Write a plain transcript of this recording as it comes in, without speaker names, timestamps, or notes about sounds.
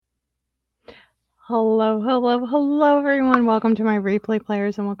Hello, hello, hello, everyone. Welcome to my replay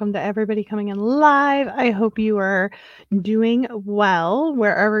players and welcome to everybody coming in live. I hope you are doing well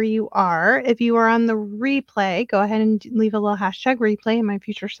wherever you are. If you are on the replay, go ahead and leave a little hashtag replay, and my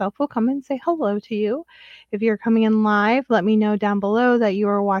future self will come and say hello to you. If you're coming in live, let me know down below that you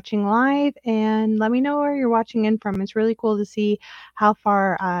are watching live and let me know where you're watching in from. It's really cool to see how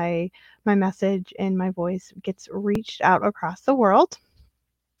far my message and my voice gets reached out across the world.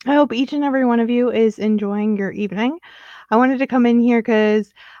 I hope each and every one of you is enjoying your evening. I wanted to come in here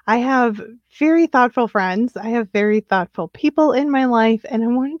because I have very thoughtful friends. I have very thoughtful people in my life, and I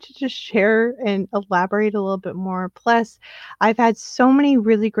wanted to just share and elaborate a little bit more. Plus, I've had so many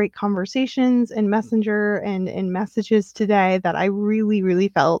really great conversations in Messenger and in messages today that I really, really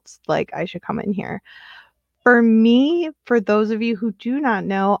felt like I should come in here. For me, for those of you who do not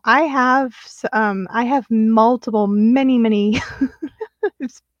know, I have multiple, many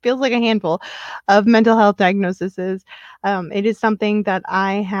it feels like a handful of mental health diagnoses. It is something that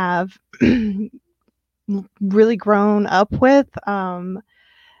I have really grown up with.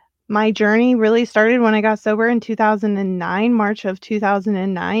 My journey really started when I got sober in 2009, March of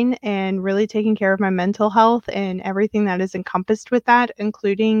 2009, and really taking care of my mental health and everything that is encompassed with that,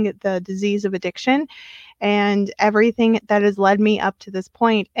 including the disease of addiction and everything that has led me up to this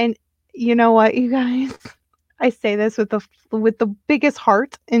point. And you know what, you guys? I say this with the biggest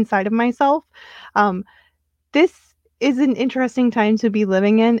heart inside of myself. Um, this is an interesting time to be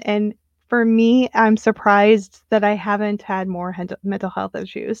living in, and for me, I'm surprised that I haven't had more mental health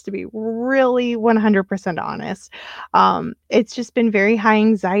issues, to be really 100% honest. It's just been very high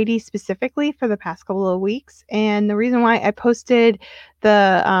anxiety specifically for the past couple of weeks, and the reason why I posted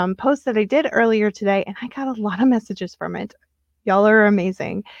the post that I did earlier today, and I got a lot of messages from it. Y'all are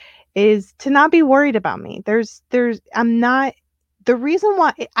amazing, is to not be worried about me. I'm not the reason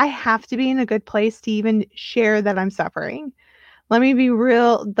why I have to be in a good place to even share that I'm suffering. Let me be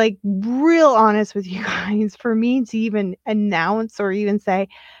real honest with you guys. For me to even announce or even say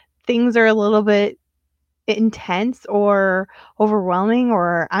things are a little bit intense or overwhelming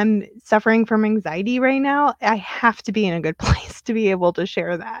or I'm suffering from anxiety right now, I have to be in a good place to be able to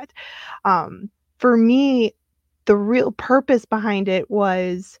share that. For me, the real purpose behind it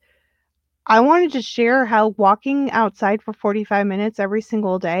was I wanted to share how walking outside for 45 minutes every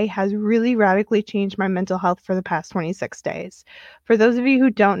single day has really radically changed my mental health for the past 26 days. For those of you who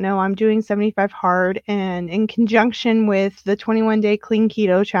don't know, I'm doing 75 hard, and in conjunction with the 21-day clean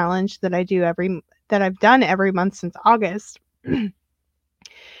keto challenge that I've done every month since August.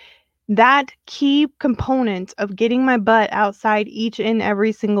 That key component of getting my butt outside each and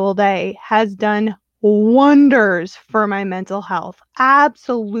every single day has done wonders for my mental health.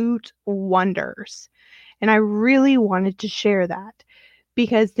 Absolute wonders. And I really wanted to share that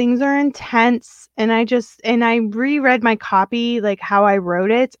because things are intense, and I reread my copy, like how I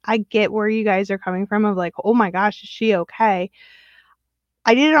wrote it. I get where you guys are coming from of like, "Oh my gosh, is she okay?"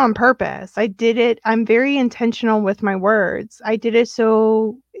 I did it on purpose. I'm very intentional with my words. I did it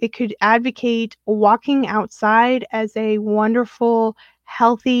so it could advocate walking outside as a wonderful,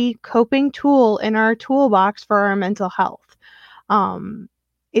 healthy coping tool in our toolbox for our mental health. Um,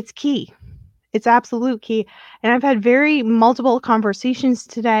 it's key. It's absolute key. And I've had very multiple conversations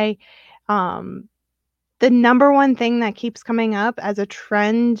today. Um, the number one thing that keeps coming up as a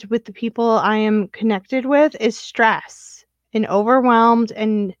trend with the people I am connected with is stress and overwhelmed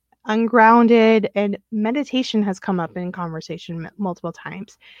and ungrounded, and meditation has come up in conversation multiple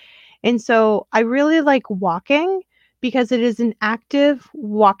times. And so I really like walking because it is an active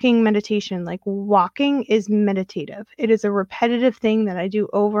walking meditation. Like walking is meditative. It is a repetitive thing that I do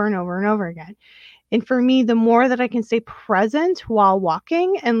over and over and over again. And for me, the more that I can stay present while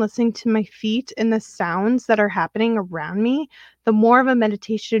walking and listening to my feet and the sounds that are happening around me, the more of a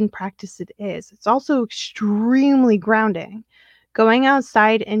meditation practice it is. It's also extremely grounding. Going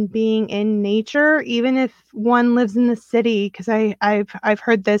outside and being in nature, even if one lives in the city, because I've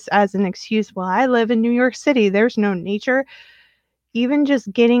heard this as an excuse. Well, I live in New York City. There's no nature. Even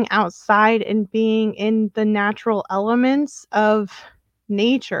just getting outside and being in the natural elements of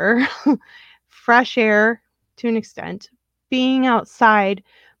nature, fresh air to an extent, being outside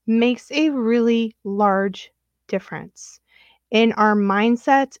makes a really large difference in our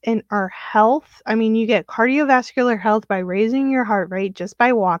mindset, in our health. I mean, you get cardiovascular health by raising your heart rate just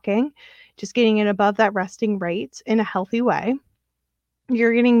by walking, just getting it above that resting rate in a healthy way.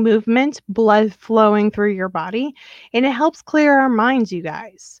 You're getting movement, blood flowing through your body, and it helps clear our minds, you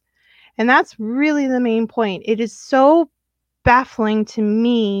guys. And that's really the main point. It is so baffling to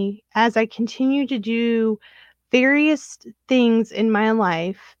me as I continue to do various things in my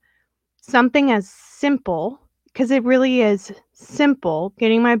life something as simple, because it really is simple,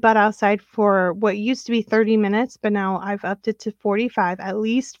 getting my butt outside for what used to be 30 minutes, but now I've upped it to 45, at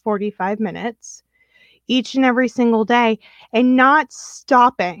least 45 minutes each and every single day, and not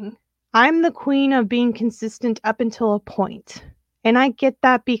stopping. I'm the queen of being consistent up until a point. And I get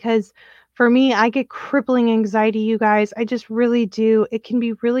that because for me, I get crippling anxiety, you guys. I just really do. It can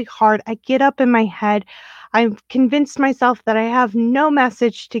be really hard. I get up in my head. I've convinced myself that I have no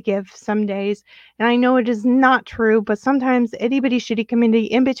message to give some days. And I know it is not true, but sometimes itty bitty shitty community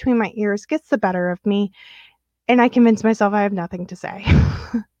in between my ears gets the better of me. And I convince myself I have nothing to say.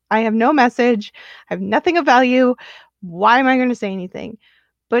 I have no message. I have nothing of value. Why am I going to say anything?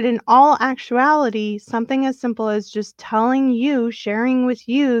 But in all actuality, something as simple as just telling you, sharing with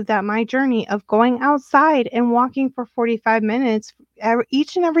you that my journey of going outside and walking for 45 minutes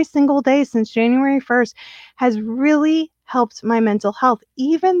each and every single day since January 1st has really helped my mental health,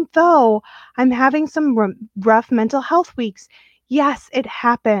 even though I'm having some rough mental health weeks. Yes, it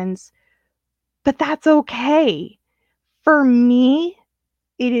happens, but that's okay. For me,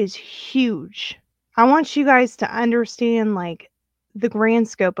 it is huge. I want you guys to understand, like, the grand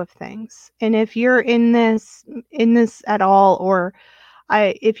scope of things. And if you're in this at all, or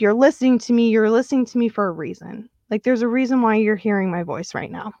if you're listening to me, you're listening to me for a reason. Like, there's a reason why you're hearing my voice right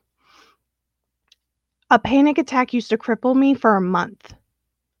now. A panic attack used to cripple me for a month.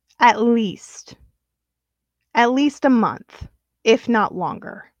 At least. At least a month, if not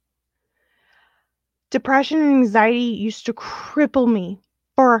longer. Depression and anxiety used to cripple me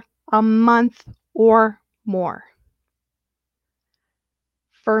for a month or more.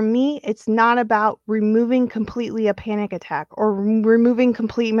 For me, it's not about removing completely a panic attack, or removing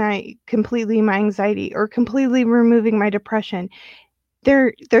completely my anxiety, or completely removing my depression.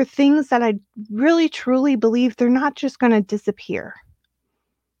 They're things that I really truly believe they're not just going to disappear.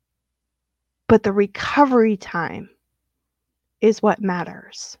 But the recovery time is what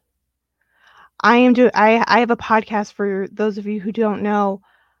matters. I have a podcast for those of you who don't know.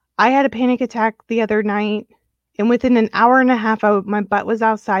 I had a panic attack the other night, and within an hour and a half, my butt was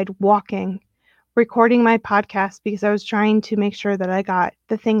outside walking, recording my podcast, because I was trying to make sure that I got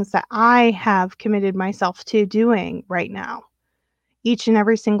the things that I have committed myself to doing right now, each and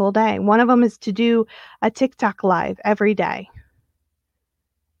every single day. One of them is to do a TikTok live every day,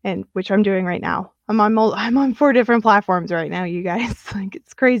 and which I'm doing right now. I'm on 4 different platforms right now, you guys. Like,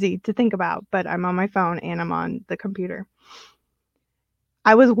 it's crazy to think about, but I'm on my phone and I'm on the computer.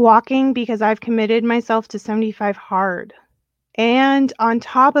 I was walking because I've committed myself to 75 hard. And on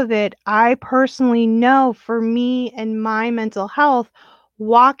top of it, I personally know for me and my mental health,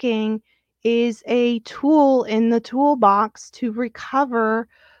 walking is a tool in the toolbox to recover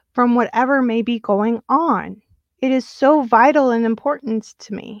from whatever may be going on. It is so vital and important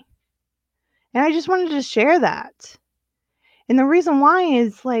to me. And I just wanted to share that. And the reason why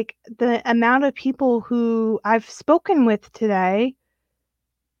is, like, the amount of people who I've spoken with today,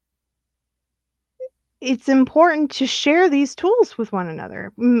 it's important to share these tools with one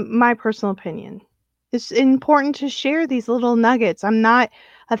another. My personal opinion. It's important to share these little nuggets. I'm not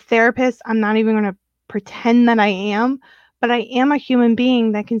a therapist. I'm not even going to pretend that I am, but I am a human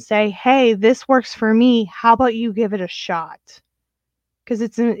being that can say, "Hey, this works for me. How about you give it a shot?" Because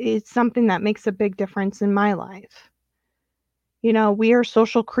it's something that makes a big difference in my life. We are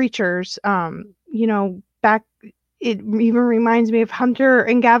social creatures. Back it even reminds me of hunter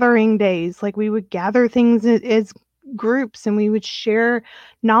and gathering days. Like, we would gather things as groups, and we would share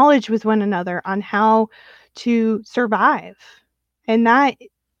knowledge with one another on how to survive. And that,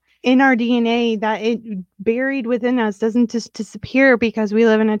 in our DNA, that it buried within us, doesn't just disappear because we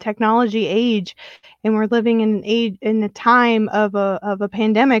live in a technology age, and we're living in an age, in a time of a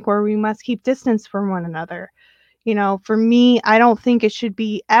pandemic where we must keep distance from one another. For me, I don't think it should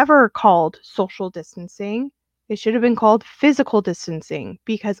be ever called social distancing. It should have been called physical distancing,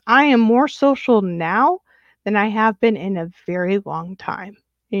 because I am more social now than I have been in a very long time.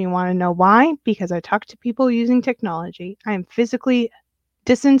 And you want to know why? Because I talk to people using technology. I am physically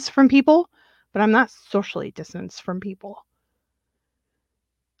distanced from people, but I'm not socially distanced from people.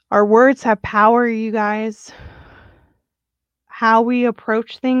 Our words have power, you guys. How we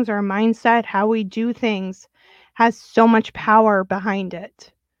approach things, our mindset, how we do things has so much power behind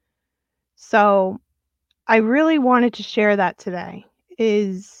it. So I really wanted to share that today.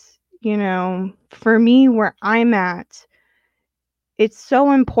 For me, where I'm at, it's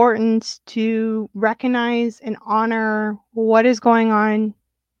so important to recognize and honor what is going on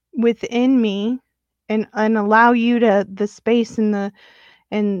within me, and allow you to the space and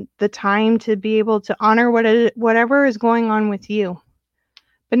the time to be able to honor whatever is going on with you.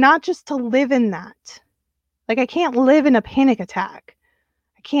 but not just to live in that. Like, I can't live in a panic attack.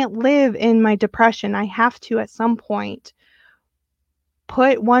 I can't live in my depression. I have to, at some point,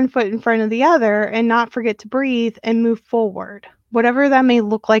 put one foot in front of the other and not forget to breathe and move forward. Whatever that may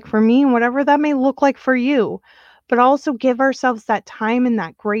look like for me and whatever that may look like for you, but also give ourselves that time and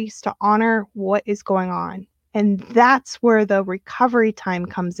that grace to honor what is going on. And that's where the recovery time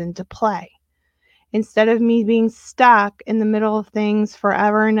comes into play. Instead of me being stuck in the middle of things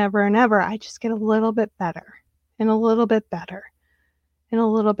forever and ever and ever, I just get a little bit better and a little bit better and a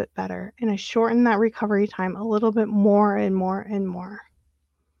little bit better. And I shorten that recovery time a little bit more and more and more.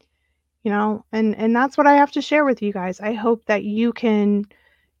 And that's what I have to share with you guys. I hope that you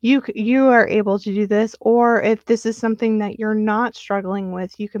are able to do this, or if this is something that you're not struggling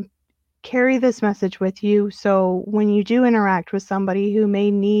with, you can carry this message with you, so when you do interact with somebody who may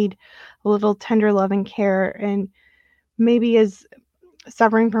need a little tender love and care and maybe is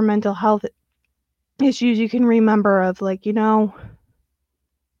suffering from mental health issues, you can remember of, like,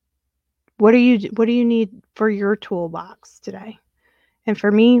 what do you need for your toolbox today? And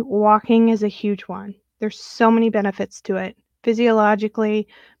for me, walking is a huge one. There's so many benefits to it, physiologically,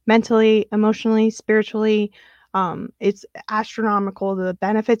 mentally, emotionally, spiritually. It's astronomical, the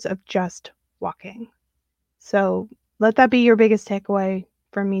benefits of just walking. So let that be your biggest takeaway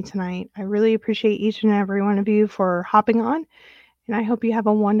from me tonight. I really appreciate each and every one of you for hopping on, and I hope you have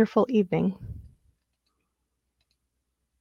a wonderful evening.